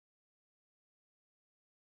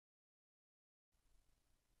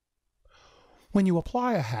When you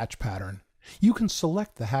apply a hatch pattern, you can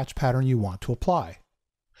select the hatch pattern you want to apply.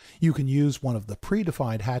 You can use one of the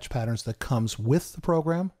predefined hatch patterns that comes with the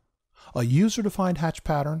program, a user-defined hatch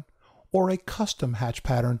pattern, or a custom hatch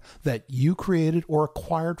pattern that you created or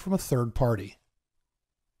acquired from a third party.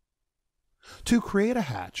 To create a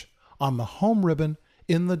hatch, on the Home ribbon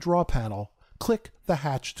in the Draw panel, click the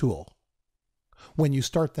Hatch tool. When you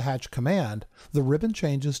start the hatch command, the ribbon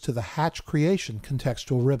changes to the Hatch Creation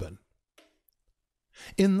contextual ribbon.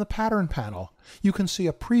 In the Pattern panel, you can see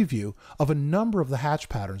a preview of a number of the hatch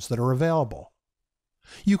patterns that are available.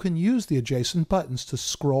 You can use the adjacent buttons to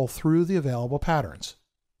scroll through the available patterns.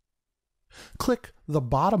 Click the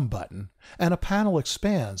bottom button and a panel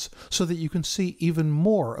expands so that you can see even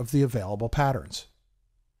more of the available patterns.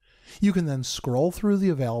 You can then scroll through the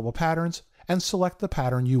available patterns and select the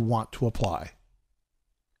pattern you want to apply.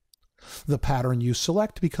 The pattern you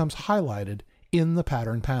select becomes highlighted in the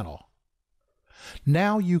Pattern panel.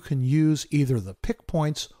 Now you can use either the Pick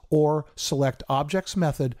Points or Select Objects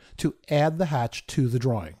method to add the hatch to the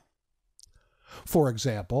drawing. For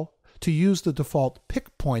example, to use the default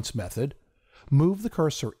Pick Points method, move the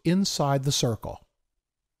cursor inside the circle.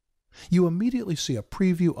 You immediately see a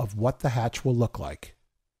preview of what the hatch will look like.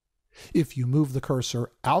 If you move the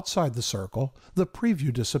cursor outside the circle, the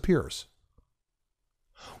preview disappears.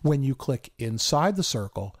 When you click inside the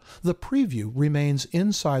circle, the preview remains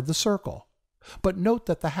inside the circle, but note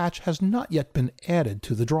that the hatch has not yet been added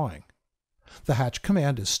to the drawing. The hatch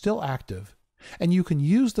command is still active, and you can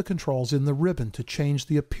use the controls in the ribbon to change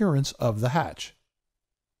the appearance of the hatch.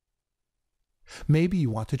 Maybe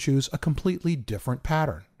you want to choose a completely different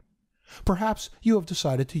pattern. Perhaps you have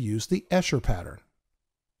decided to use the Escher pattern.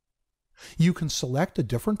 You can select a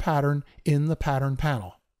different pattern in the Pattern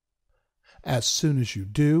panel. As soon as you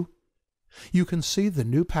do, you can see the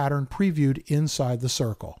new pattern previewed inside the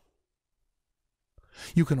circle.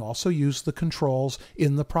 You can also use the controls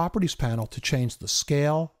in the Properties panel to change the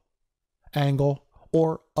scale, angle,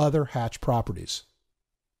 or other hatch properties.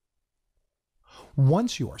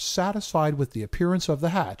 Once you are satisfied with the appearance of the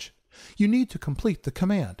hatch, you need to complete the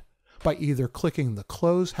command by either clicking the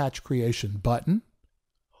Close Hatch Creation button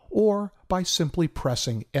or by simply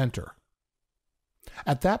pressing Enter.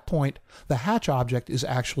 At that point, the hatch object is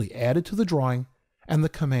actually added to the drawing and the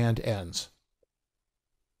command ends.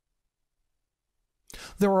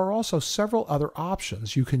 There are also several other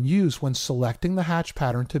options you can use when selecting the hatch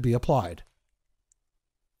pattern to be applied.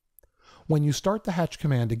 When you start the hatch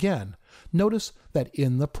command again, notice that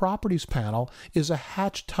in the Properties panel is a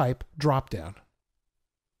Hatch Type dropdown.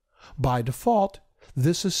 By default,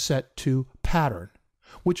 this is set to Pattern,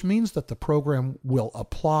 which means that the program will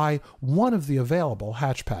apply one of the available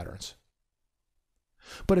hatch patterns.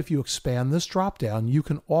 But if you expand this dropdown, you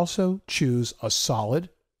can also choose a solid,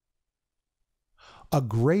 a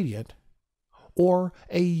gradient, or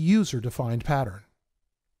a user-defined pattern.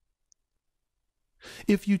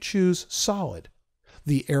 If you choose solid,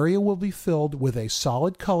 the area will be filled with a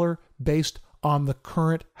solid color based on the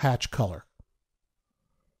current hatch color.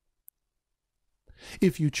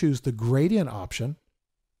 If you choose the gradient option,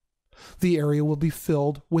 the area will be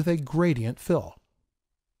filled with a gradient fill.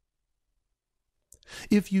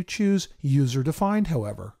 If you choose user-defined,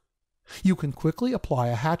 however, you can quickly apply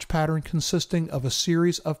a hatch pattern consisting of a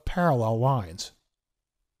series of parallel lines.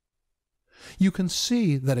 You can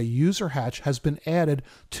see that a user hatch has been added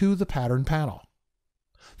to the Pattern panel.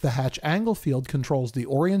 The hatch angle field controls the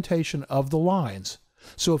orientation of the lines,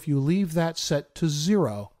 so if you leave that set to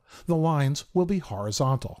 0, the lines will be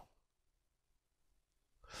horizontal.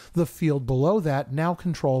 The field below that now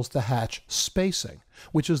controls the hatch spacing,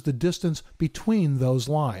 which is the distance between those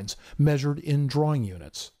lines, measured in drawing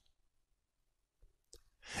units.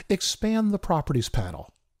 Expand the Properties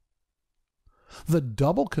panel. The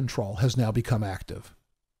double control has now become active.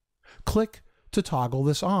 Click to toggle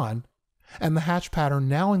this on, and the hatch pattern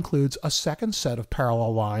now includes a second set of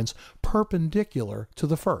parallel lines perpendicular to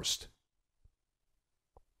the first.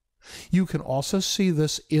 You can also see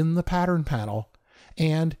this in the Pattern panel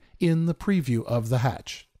and in the preview of the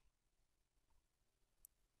hatch.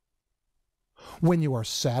 When you are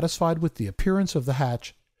satisfied with the appearance of the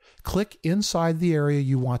hatch, click inside the area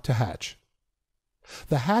you want to hatch.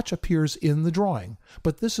 The hatch appears in the drawing,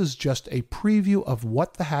 but this is just a preview of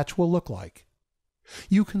what the hatch will look like.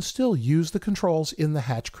 You can still use the controls in the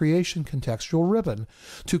Hatch Creation contextual ribbon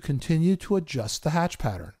to continue to adjust the hatch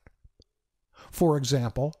pattern. For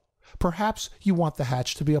example, perhaps you want the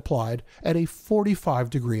hatch to be applied at a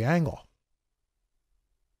 45-degree angle.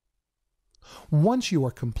 Once you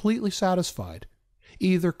are completely satisfied,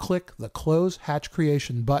 either click the Close Hatch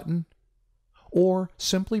Creation button or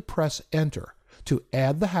simply press Enter to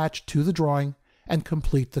add the hatch to the drawing and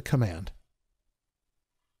complete the command.